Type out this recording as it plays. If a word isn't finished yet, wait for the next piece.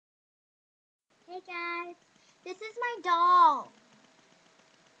This is my doll.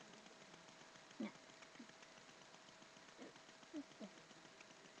 No.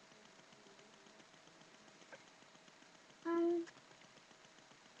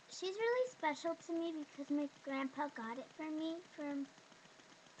 She's really special to me because my grandpa got it for me from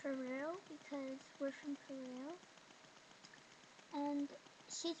Peru, because we're from Peru. And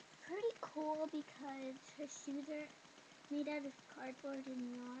she's pretty cool because her shoes are made out of cardboard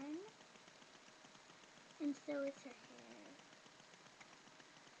and yarn. And so is her hair.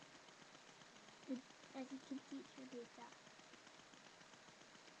 As you can see, it's really soft.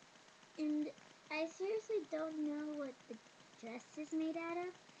 And I seriously don't know what the dress is made out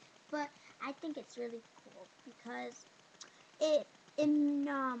of, but I think it's really cool because in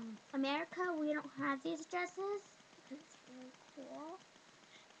America we don't have these dresses because it's really cool.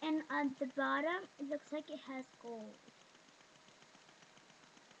 And on the bottom it looks like it has gold.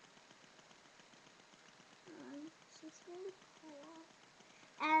 She's really cool,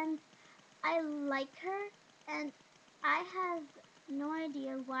 and I like her, and I have no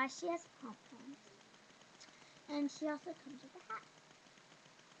idea why she has pom-poms. And she also comes with a hat.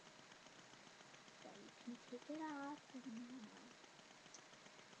 So you can take it off. And,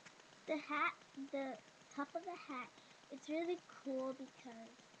 the hat, the top of the hat, it's really cool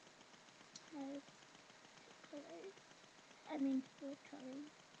because it has colors. I mean, 4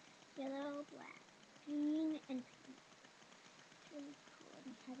 colors: yellow, black, green, and pink. It's really cool,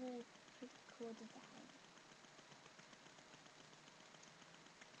 and it has a pretty cool design.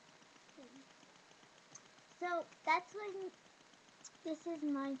 So that's when this is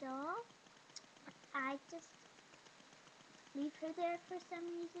my doll. I just leave her there for some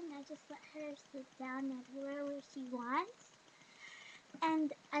reason. I just let her sit down everywhere where she wants.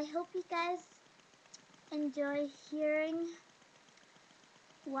 And I hope you guys enjoy hearing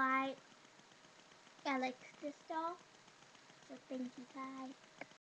why I like this doll. So thank you guys.